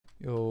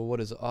Yo, what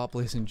is up,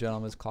 ladies and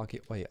gentlemen? It's Clockyy.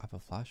 Wait, I have a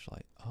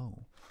flashlight. Oh,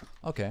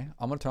 okay.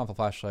 I'm gonna turn off the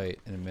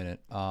flashlight in a minute.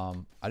 I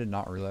did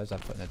not realize I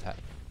put an attack.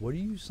 What are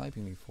you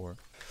sniping me for?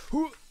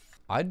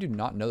 I do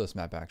not know this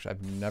map actually.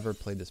 I've never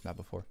played this map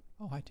before.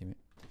 Oh, hi, teammate.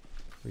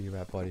 Where you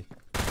at, buddy?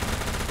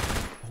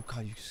 Oh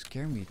God, you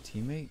scare me,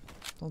 teammate.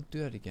 Don't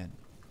do that again.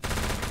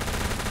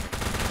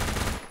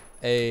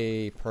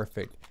 Hey,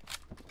 perfect.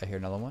 I hear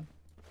another one.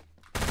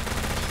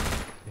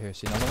 I hear,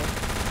 see another one.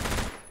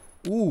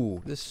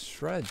 Ooh, this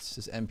shreds,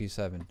 this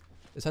mp7.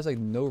 This has like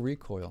no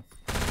recoil.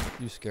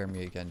 You scare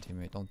me again,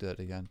 teammate. Don't do that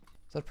again.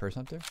 Is that a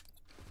person up there?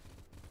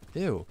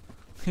 Ew.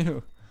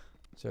 Ew.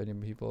 Is there any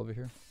people over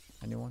here?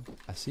 Anyone?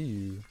 I see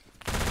you.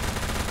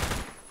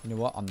 You know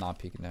what? I'm not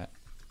peeking that.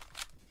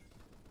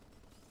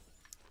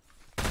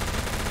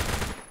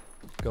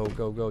 Go,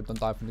 go, go. Don't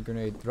die from the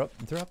grenade.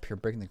 They're up here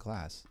breaking the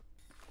glass.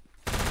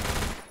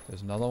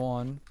 There's another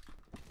one.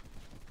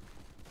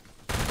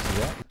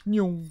 See that?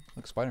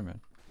 Like Spider-Man.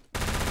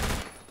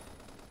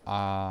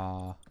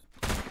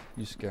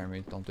 You scare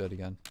me. Don't do it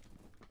again.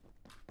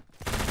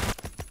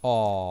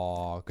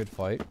 Aw, good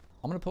fight.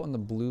 I'm gonna put in the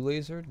blue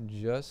laser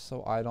just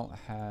so I don't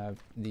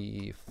have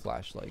the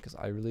flashlight because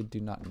I really do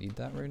not need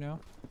that right now.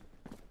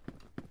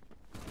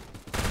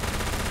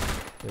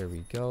 There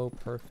we go.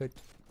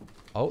 Perfect.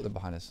 Oh, they're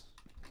behind us.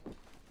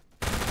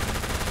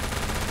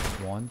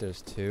 One,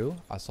 there's two.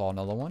 I saw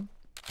another one.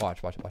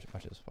 Watch, watch, watch,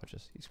 watch this, watch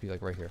this. He's gonna be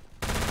like right here.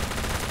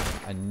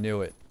 I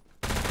knew it.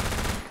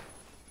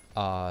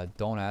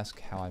 Don't ask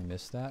how I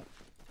missed that.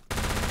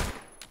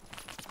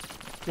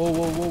 Whoa,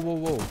 whoa, whoa, whoa,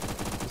 whoa.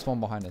 This one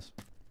behind us.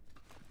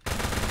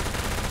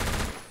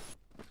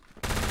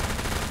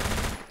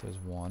 There's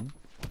one.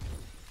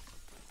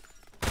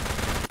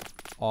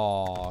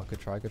 Aw, good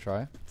try, good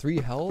try. 3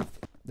 health.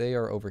 They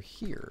are over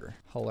here.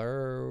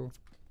 Hello.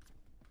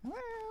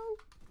 Hello.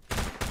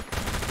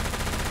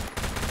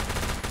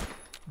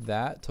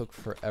 That took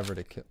forever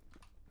to kill.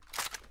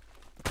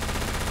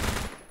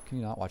 Can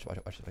you not watch it? Watch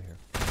it, watch it right here.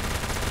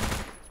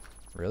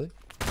 Really?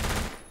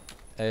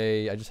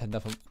 Hey, I just had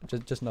enough,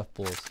 just enough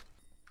bullets.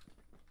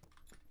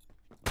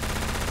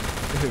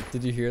 Dude,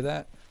 did you hear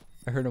that?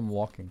 I heard him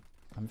walking.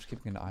 I'm just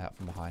keeping an eye out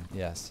from behind.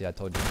 Yes, yeah, I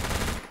told you.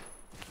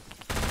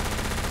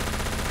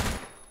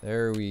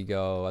 There we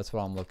go. That's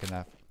what I'm looking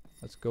at.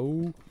 Let's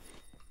go.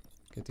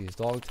 Get these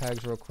dog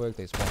tags real quick.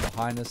 They spawn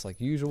behind us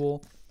like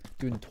usual.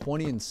 Doing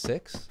 20 and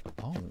 6.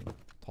 Oh,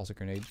 toss a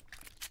grenade.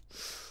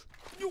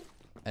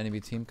 Enemy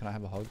team, can I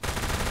have a hug?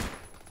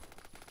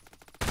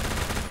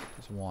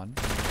 There's one.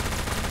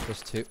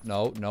 There's two.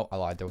 No, no, I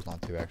lied. There was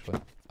not two actually.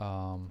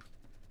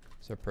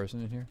 Is there a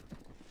person in here?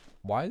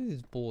 Why are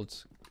these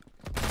bullets?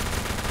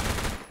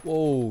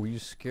 Whoa, you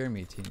scare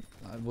me, team.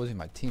 It wasn't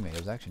my teammate. It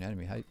was actually an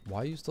enemy.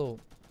 Why are you still?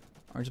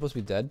 Aren't you supposed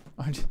to be dead?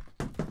 Aren't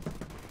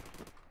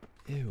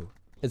you? Ew.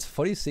 It's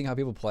funny seeing how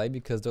people play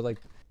because they're like,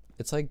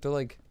 it's like they're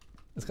like,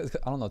 I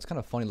don't know. It's kind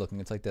of funny looking.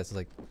 It's like this. It's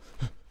like,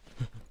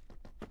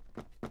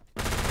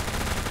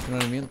 you know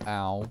what I mean?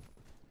 Ow.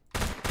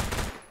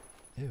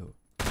 Ew.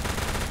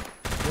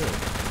 Ew.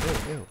 Ew.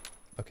 Ew.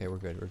 Okay, we're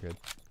good. We're good.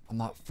 I'm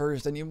not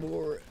first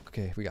anymore.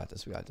 Okay, we got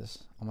this. We got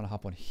this. I'm gonna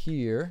hop on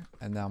here,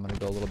 and now I'm gonna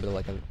go a little bit of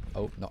like a.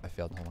 Oh no, I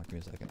failed. Hold on. Give me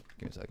a second.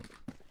 Give me a second.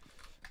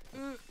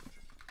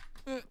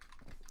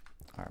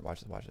 All right,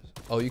 watch this. Watch this.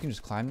 Oh, you can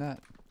just climb that.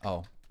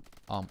 Oh,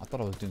 I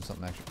thought I was doing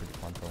something actually pretty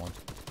fun for once.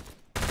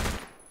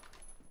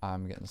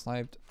 I'm getting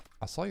sniped.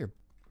 I saw your.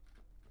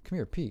 Come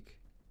here, peek.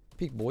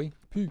 Peek, boy.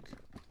 Peek.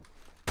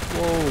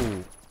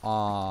 Whoa.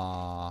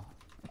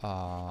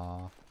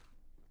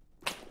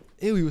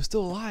 Ew, he was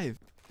still alive.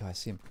 Oh, I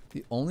see him.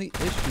 The only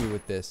issue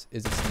with this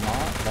is it's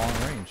not long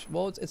range.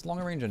 Well, it's long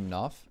range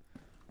enough,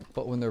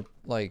 but when they're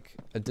like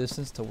a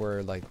distance to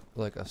where like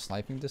a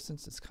sniping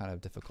distance, it's kind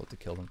of difficult to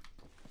kill them.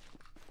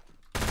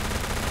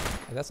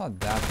 Like, that's not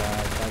that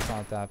bad. That's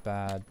not that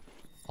bad.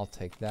 I'll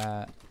take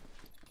that.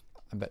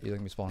 I bet you're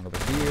gonna be spawning over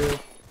here.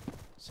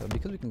 So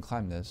because we can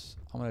climb this,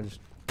 I'm gonna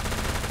just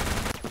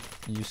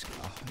use.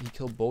 You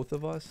killed both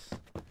of us,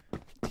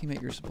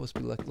 teammate. You're supposed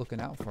to be like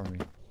looking out for me.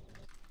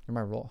 You're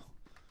my role.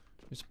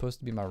 You're supposed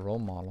to be my role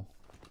model,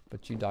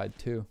 but you died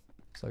too.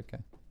 It's okay.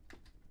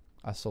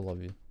 I still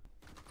love you.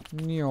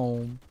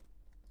 Nyom.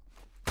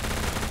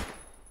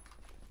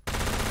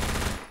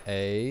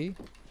 I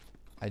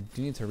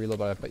do need to reload,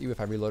 but I bet you if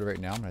I reload right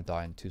now, I'm gonna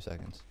die in 2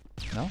 seconds.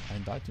 No, I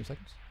didn't die in 2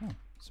 seconds. Oh,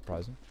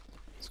 surprising.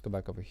 Let's go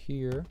back over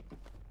here.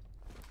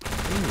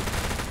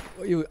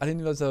 Ew. I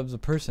didn't realize that was a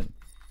person,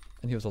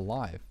 and he was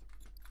alive.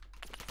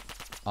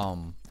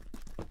 Yeah,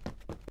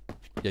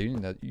 you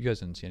guys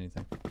didn't see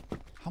anything.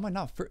 How am I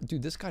not first?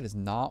 Dude, this guy does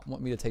not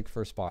want me to take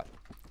first spot.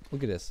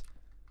 Look at this.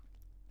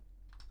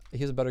 He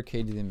has a better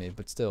KD than me,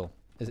 but still,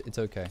 it's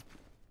okay.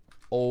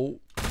 Oh.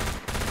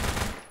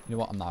 You know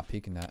what? I'm not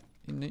peeking that.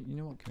 You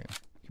know what? Come here.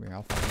 Come here.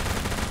 I'll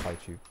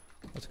fight you.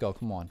 Let's go.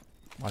 Come on.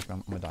 Watch me.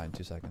 I'm going to die in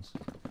 2 seconds.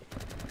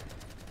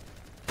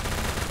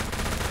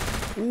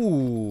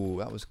 Ooh,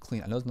 that was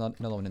clean. I know there's not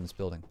another one in this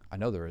building. I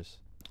know there is.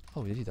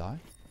 Oh, did he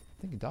die?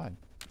 I think he died.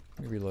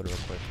 Let me reload it real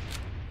quick.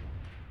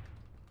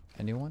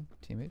 Anyone?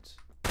 Teammates?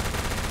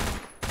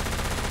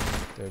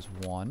 There's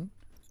one.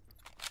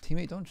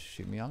 Teammate, don't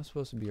shoot me. I'm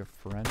supposed to be your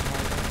friend.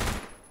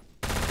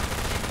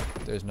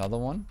 There's another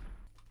one.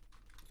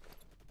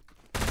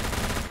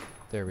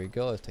 There we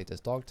go. Let's take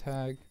this dog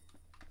tag.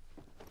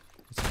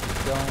 Let's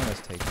keep going. Let's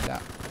take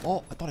that.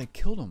 Oh, I thought I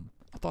killed him.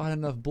 I thought I had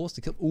enough bullets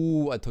to kill.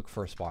 Ooh, I took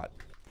first spot.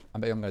 I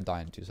bet I'm gonna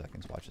die in 2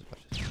 seconds. Watch this.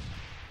 Watch this.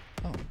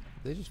 Oh,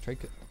 they just trade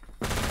it.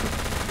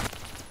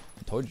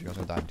 I told you I was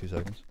gonna die in 2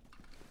 seconds.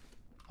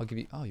 I'll give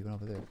you. Oh, you went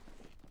over there.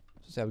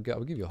 Just say I would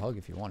give you a hug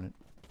if you want it.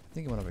 I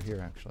think he went over here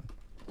actually.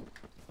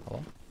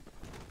 Hello?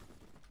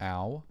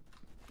 Ow.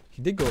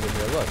 He did go over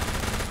here. Look.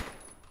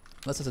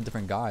 Unless it's a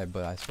different guy,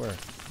 but I swear.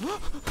 Let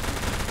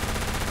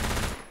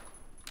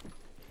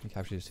me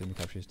capture these two. Let me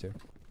capture these two.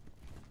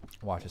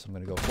 Watch this. I'm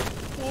gonna go.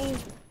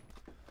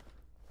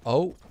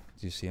 Oh.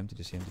 Did you see him? Did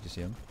you see him? Did you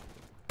see him?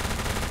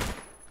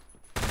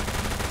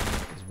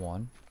 There's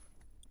one.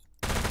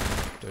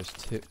 There's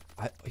two.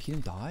 He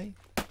didn't die?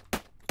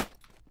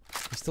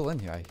 He's still in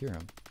here. I hear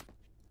him.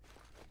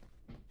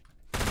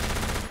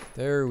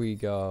 There we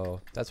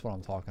go. That's what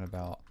I'm talking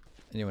about.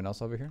 Anyone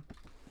else over here?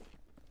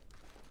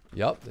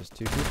 Yup, there's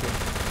 2 people.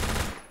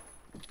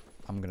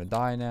 I'm gonna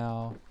die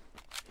now.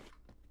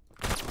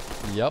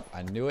 Yup,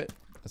 I knew it.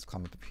 Let's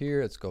climb up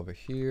here. Let's go over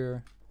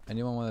here.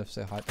 Anyone want to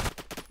say hi?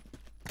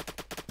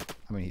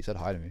 I mean, he said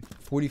hi to me.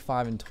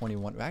 45 and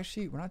 21.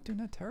 Actually, we're not doing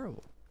that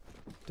terrible.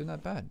 Doing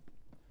that bad.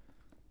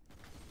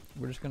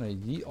 We're just gonna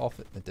yeet off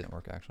it. That didn't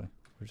work actually.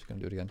 We're just gonna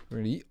do it again. We're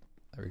gonna yeet.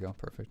 There we go.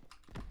 Perfect.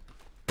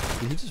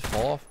 Did he just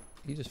fall off?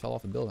 He just fell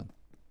off the building.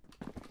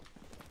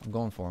 I'm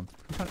going for him.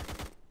 I'm trying to...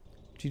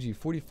 GG,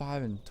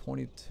 45 and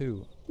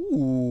 22.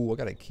 Ooh, I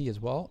got a key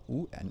as well.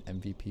 Ooh, and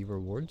MVP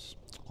rewards.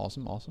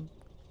 Awesome, awesome.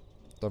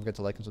 Don't forget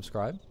to like and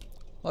subscribe.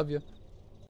 Love you.